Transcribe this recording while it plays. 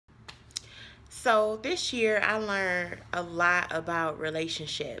So this year I learned a lot about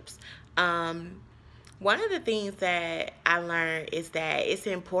relationships. Um, One of the things that I learned is that it's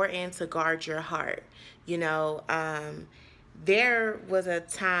important to guard your heart. You know, there was a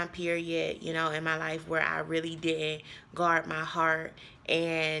time period, in my life where I really didn't guard my heart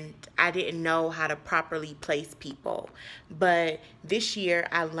and I didn't know how to properly place people. But this year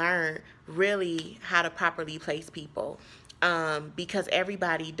I learned really how to properly place people, because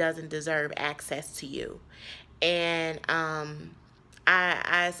everybody doesn't deserve access to you. And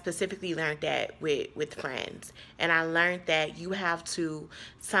I specifically learned that with friends. And I learned that you have to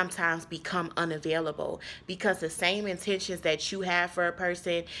sometimes become unavailable because the same intentions that you have for a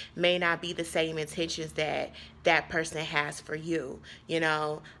person may not be the same intentions that that person has for you.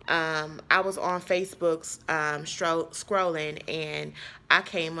 I was on Facebook, scrolling, and I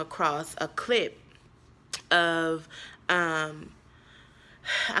came across a clip of um,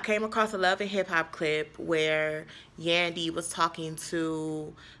 I came across a Love and Hip Hop clip where Yandy was talking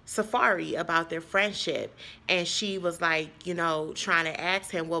to Safari about their friendship. And she was like, trying to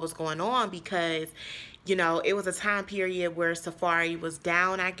ask him what was going on because, it was a time period where Safari was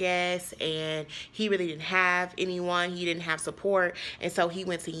down, I guess, and he really didn't have anyone. He didn't have support. And so he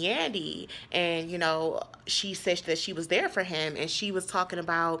went to Yandy, and, she said that she was there for him. And she was talking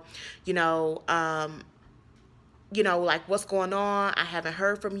about, you know, um, like, what's going on? I haven't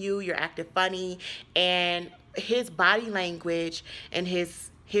heard from you. You're acting funny. And his body language and his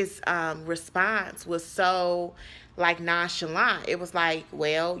response was so like nonchalant. It was like,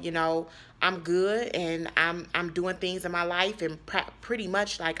 well, I'm good and I'm doing things in my life and pretty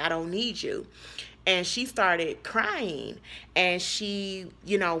much like I don't need you. And she started crying, and she,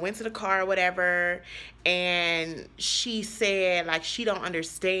 went to the car or whatever, and she said like she don't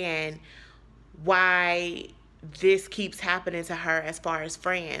understand why this keeps happening to her as far as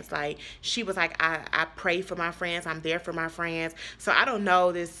friends. Like, she was like, I pray for my friends. I'm there for my friends. So I don't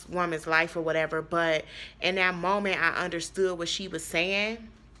know this woman's life or whatever, but in that moment, I understood what she was saying,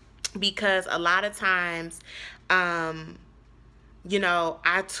 because a lot of times, I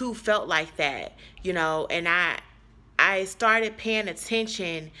too felt like that, and I started paying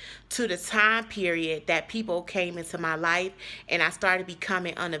attention to the time period that people came into my life, and I started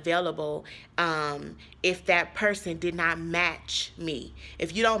becoming unavailable if that person did not match me.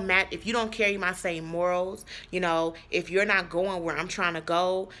 If you don't carry my same morals, if you're not going where I'm trying to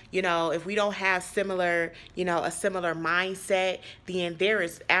go, if we don't have a similar mindset, then there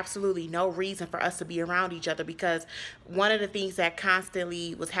is absolutely no reason for us to be around each other. Because one of the things that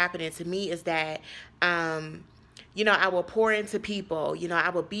constantly was happening to me is that I will pour into people, I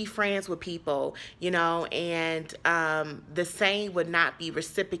will be friends with people, and the same would not be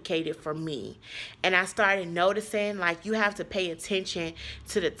reciprocated for me. And I started noticing, like, you have to pay attention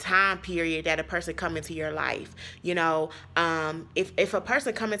to the time period that a person come into your life. If a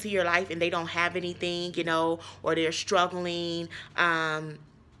person come into your life and they don't have anything, or they're struggling,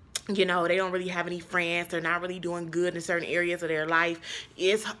 they don't really have any friends, they're not really doing good in certain areas of their life,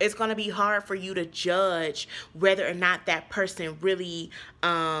 it's going to be hard for you to judge whether or not that person really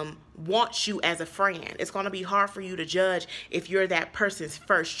wants you as a friend. It's going to be hard for you to judge if you're that person's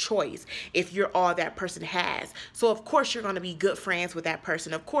first choice, if you're all that person has. So of course you're going to be good friends with that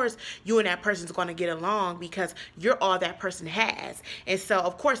person. Of course you and that person's going to get along because you're all that person has. And so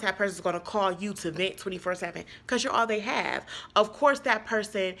of course that person's going to call you to vent 24/7 because you're all they have. Of course that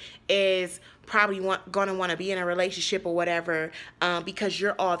person is probably going to want to be in a relationship or whatever, because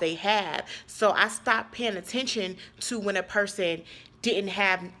you're all they have. So I stopped paying attention to when a person didn't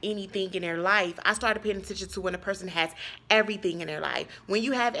have anything in their life. I started paying attention to when a person has everything in their life. When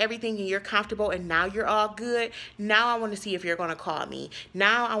you have everything and you're comfortable and now you're all good, now I want to see if you're going to call me.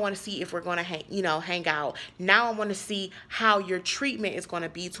 Now I want to see if we're going to hang out. Now I want to see how your treatment is going to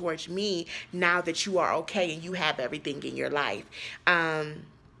be towards me now that you are okay and you have everything in your life.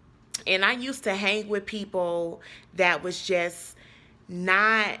 And I used to hang with people that was just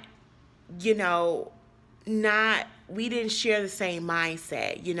not, you know, not, we didn't share the same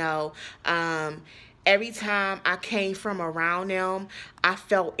mindset, Every time I came from around them, I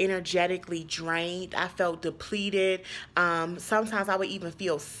felt energetically drained. I felt depleted. Sometimes I would even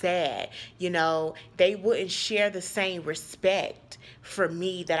feel sad. They wouldn't share the same respect for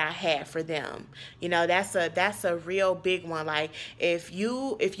me that I had for them. That's a real big one. Like, if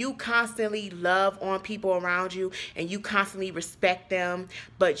you constantly love on people around you and you constantly respect them,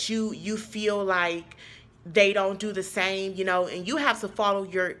 but you feel like they don't do the same, you know, and you have to follow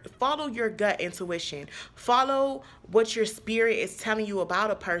your gut intuition. Follow what your spirit is telling you about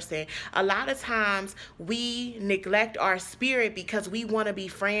a person. A lot of times we neglect our spirit because we want to be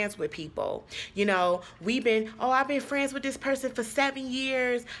friends with people. You know, I've been friends with this person for 7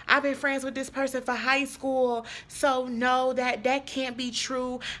 years. I've been friends with this person for high school. So no, that can't be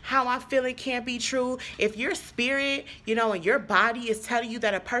true. How I feel it can't be true. If your spirit, you know, and your body is telling you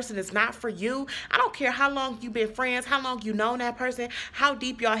that a person is not for you, I don't care how long you've been friends, how long you known that person, how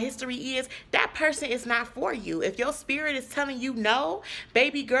deep your history is, that person is not for you. If your spirit is telling you no,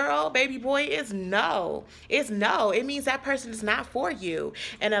 baby girl, baby boy, it's no. It's no. It means that person is not for you.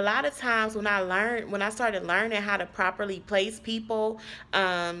 And a lot of times when I started learning how to properly place people,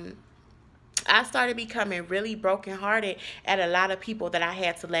 I started becoming really brokenhearted at a lot of people that I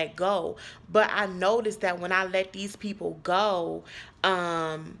had to let go. But I noticed that when I let these people go,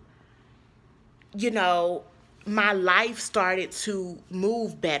 you know, my life started to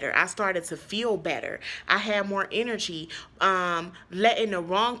move better. I started to feel better. I had more energy. Letting the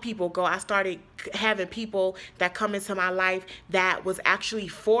wrong people go, I started having people that come into my life that was actually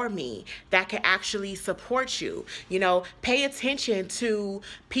for me, that could actually support you. You know, pay attention to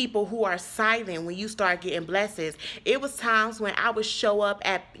people who are silent when you start getting blessings. It was times when I would show up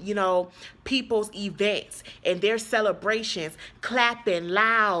at, you know, people's events and their celebrations, clapping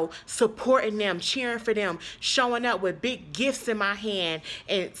loud, supporting them, cheering for them, showing up with big gifts in my hand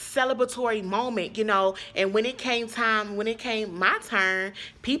and celebratory moment, you know. And when it came my turn,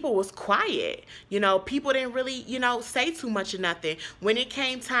 people was quiet. You know, people didn't really, you know, say too much of nothing. When it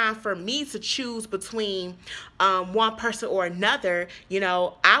came time for me to choose between one person or another, you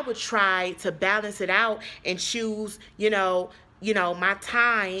know, I would try to balance it out and choose, you know, my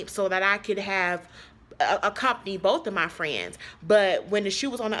time so that I could have accompany both of my friends. But when the shoe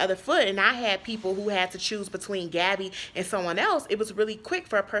was on the other foot and I had people who had to choose between Gabby and someone else, it was really quick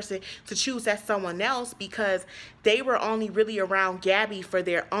for a person to choose that someone else because they were only really around Gabby for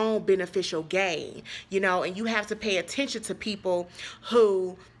their own beneficial gain, you know. And you have to pay attention to people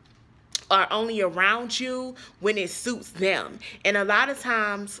who are only around you when it suits them. And a lot of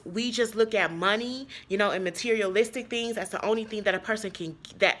times we just look at money, you know, and materialistic things. That's the only thing that a person can,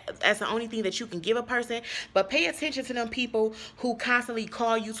 that's the only thing that you can give a person. But pay attention to them people who constantly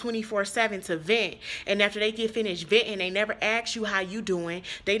call you 24/7 to vent. And after they get finished venting, they never ask you how you doing.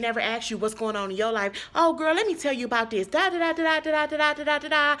 They never ask you what's going on in your life. Oh, girl, let me tell you about this. Da da da da da da da da da da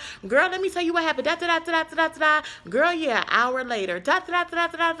da. Girl, let me tell you what happened. Da da da da da da da. Girl, yeah, an hour later. Da da da da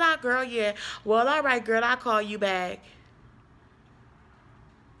da da. Girl, yeah. Well, all right, girl, I'll call you back.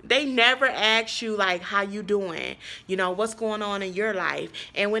 They never ask you, like, how you doing? You know, what's going on in your life?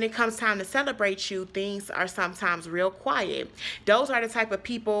 And when it comes time to celebrate you, things are sometimes real quiet. Those are the type of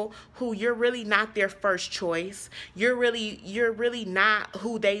people who you're really not their first choice. You're really not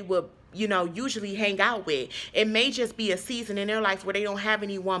who they would, you know, usually hang out with. It may just be a season in their life where they don't have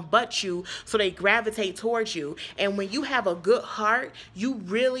anyone but you, so they gravitate towards you. And when you have a good heart, you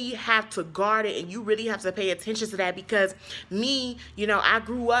really have to guard it and you really have to pay attention to that. Because me, you know, I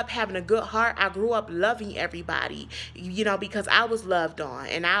grew up having a good heart. I grew up loving everybody, you know, because I was loved on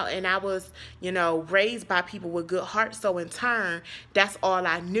and I was, you know, raised by people with good hearts. So in turn, that's all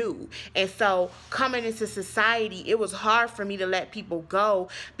I knew. And so coming into society, it was hard for me to let people go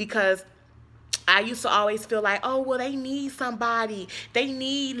because I used to always feel like, oh, well, they need somebody. They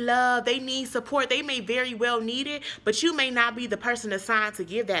need love. They need support. They may very well need it, but you may not be the person assigned to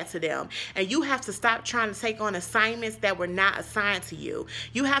give that to them. And you have to stop trying to take on assignments that were not assigned to you.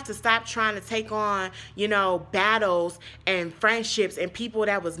 You have to stop trying to take on, you know, battles and friendships and people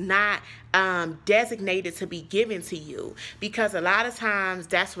that was not designated to be given to you, because a lot of times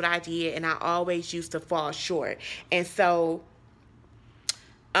that's what I did, and I always used to fall short. And so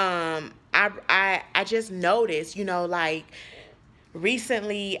I just noticed, you know, like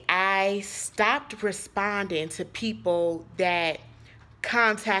recently I stopped responding to people that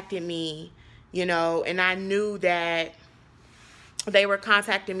contacted me, you know, and I knew that they were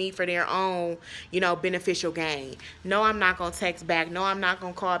contacting me for their own, you know, beneficial gain. No, I'm not going to text back. No, I'm not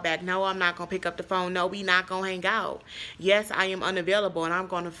going to call back. No, I'm not going to pick up the phone. No, we not going to hang out. Yes, I am unavailable, and I'm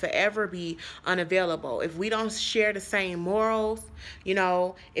going to forever be unavailable. If we don't share the same morals, you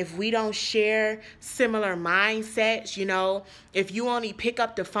know, if we don't share similar mindsets, you know, if you only pick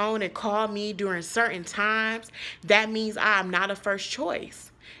up the phone and call me during certain times, that means I'm not a first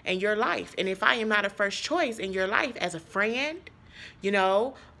choice in your life. And if I am not a first choice in your life as a friend, you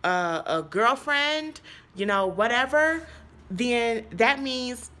know, a girlfriend, you know, whatever, then that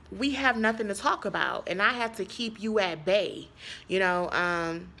means we have nothing to talk about, and I have to keep you at bay, you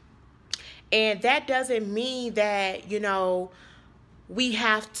know. And that doesn't mean that, we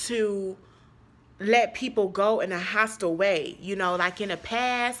have to let people go in a hostile way. Like in the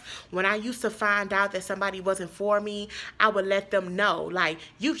past, when I used to find out that somebody wasn't for me, I would let them know, like,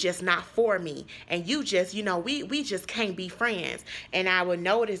 you just not for me, and you just, we just can't be friends. And I would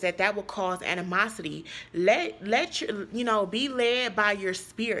notice that that would cause animosity. Let your, be led by your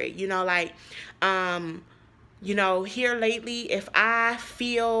spirit. Here lately, if I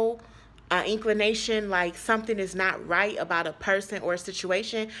feel inclination like something is not right about a person or a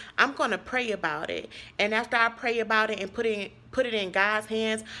situation, I'm going to pray about it. And after I pray about it and put it in God's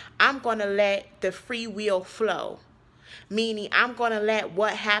hands, I'm going to let the free will flow. Meaning, I'm going to let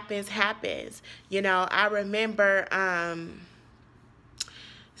what happens. I remember,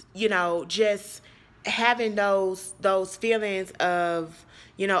 just having those feelings of,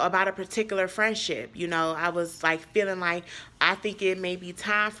 about a particular friendship. I was like feeling like I think it may be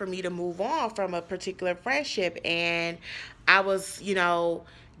time for me to move on from a particular friendship. And I was,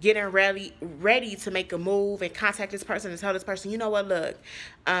 getting ready to make a move and contact this person and tell this person, you know what, look,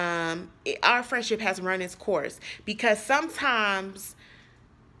 our friendship has run its course. Because sometimes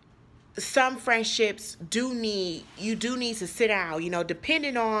some friendships you do need to sit down,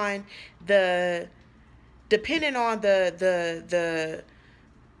 depending on the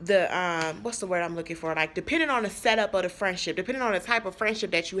what's the word I'm looking for? Like, depending on the setup of the friendship, depending on the type of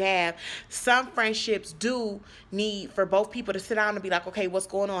friendship that you have, some friendships do need for both people to sit down and be like, okay, what's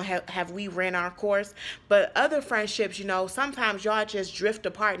going on? Have we ran our course? But other friendships, sometimes y'all just drift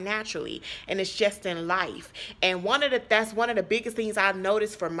apart naturally, and it's just in life. And that's one of the biggest things I've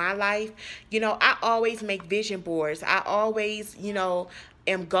noticed for my life. I always make vision boards. I always,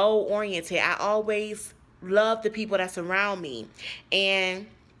 am goal oriented. I always love the people that surround me. And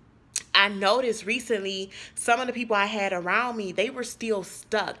I noticed recently some of the people I had around me, they were still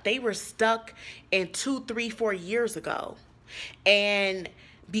stuck. They were stuck in 2, 3, 4 years ago. And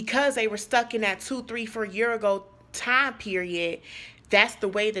because they were stuck in that 2, 3, 4 year ago time period, that's the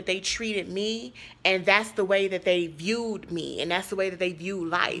way that they treated me, and that's the way that they viewed me, and that's the way that they view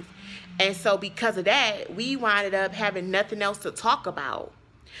life. And so because of that, we winded up having nothing else to talk about.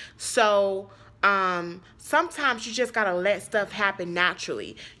 So sometimes you just gotta let stuff happen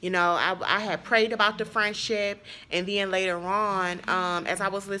naturally. I had prayed about the friendship, and then later on, as I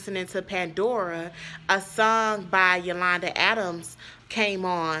was listening to Pandora, a song by Yolanda Adams came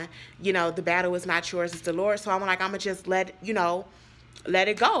on. The battle is not yours, it's the Lord. So I'm like, I'm gonna just let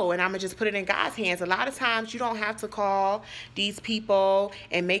it go, and I'm gonna just put it in God's hands. A lot of times you don't have to call these people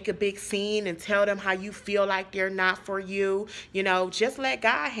and make a big scene and tell them how you feel like they're not for you. Just let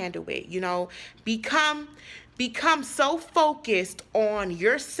God handle it. Become so focused on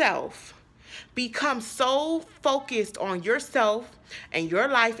yourself. Become so focused on yourself and your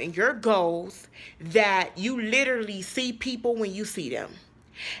life and your goals that you literally see people when you see them.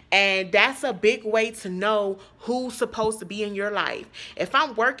 And that's a big way to know who's supposed to be in your life. If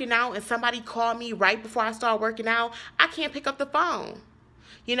I'm working out and somebody called me right before I start working out, I can't pick up the phone,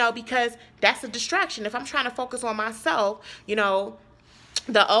 because that's a distraction. If I'm trying to focus on myself,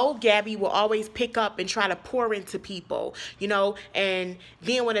 the old Gabby will always pick up and try to pour into people, and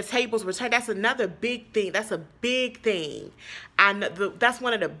then when the tables return, that's another big thing. That's a big thing. That's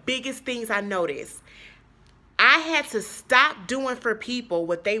one of the biggest things I noticed. I had to stop doing for people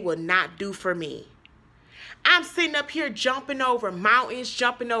what they would not do for me. I'm sitting up here jumping over mountains,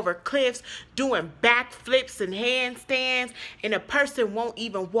 jumping over cliffs, doing backflips and handstands, and a person won't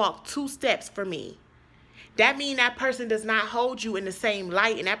even walk 2 steps for me. That means that person does not hold you in the same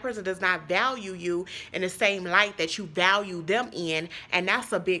light, and that person does not value you in the same light that you value them in, and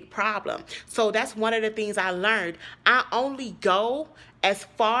that's a big problem. So that's one of the things I learned. I only go as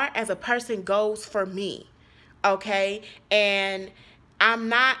far as a person goes for me. Okay, and I'm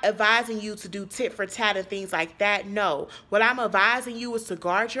not advising you to do tit for tat and things like that. No, what I'm advising you is to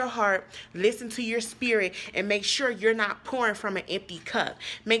guard your heart, listen to your spirit, and make sure you're not pouring from an empty cup.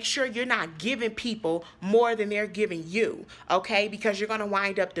 Make sure you're not giving people more than they're giving you, okay, because you're going to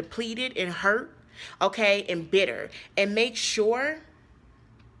wind up depleted and hurt, okay, and bitter. And make sure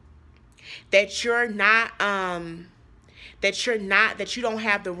that you're not that you don't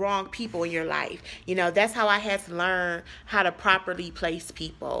have the wrong people in your life. That's how I had to learn how to properly place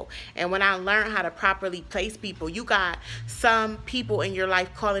people. And when I learned how to properly place people, you got some people in your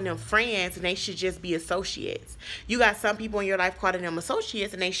life calling them friends, and they should just be associates. You got some people in your life calling them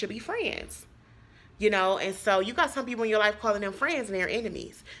associates, and they should be friends. And so you got some people in your life calling them friends and they're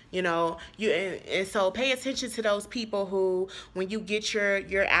enemies. And so pay attention to those people who, when you get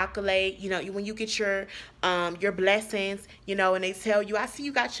your accolade, when you get your blessings, and they tell you, I see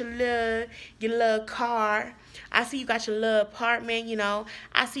you got your little car, I see you got your little apartment,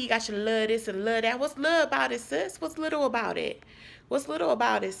 I see you got your little this and little that. What's little about it, sis? What's little about it? What's little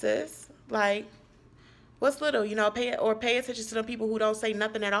about it, sis? Like, what's little? Pay attention to the people who don't say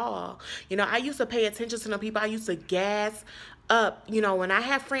nothing at all. I used to pay attention to the people. I used to gas up. When I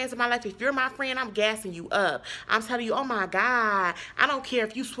have friends in my life, if you're my friend, I'm gassing you up. I'm telling you, oh my God, I don't care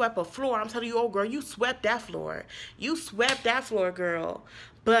if you swept a floor. I'm telling you, oh girl, you swept that floor. You swept that floor, girl.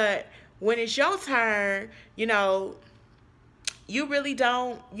 But when it's your turn, you really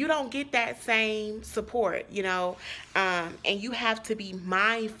don't get that same support, and you have to be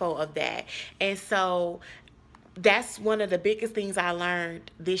mindful of that. And so that's one of the biggest things I learned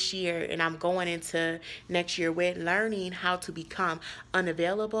this year, and I'm going into next year with learning how to become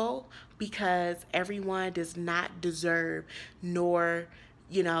unavailable, because everyone does not deserve nor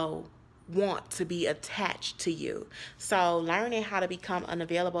want to be attached to you. So learning how to become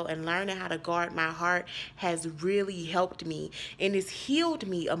unavailable and learning how to guard my heart has really helped me, and it's healed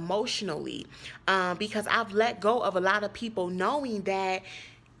me emotionally, because I've let go of a lot of people, knowing that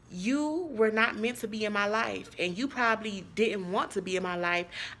you were not meant to be in my life, and you probably didn't want to be in my life.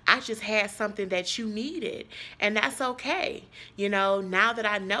 I just had something that you needed, and that's okay. Now that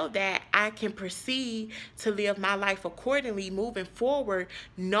I know that, I can proceed to live my life accordingly moving forward,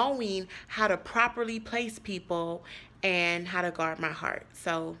 knowing how to properly place people and how to guard my heart.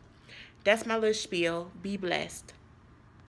 So that's my little spiel. Be blessed.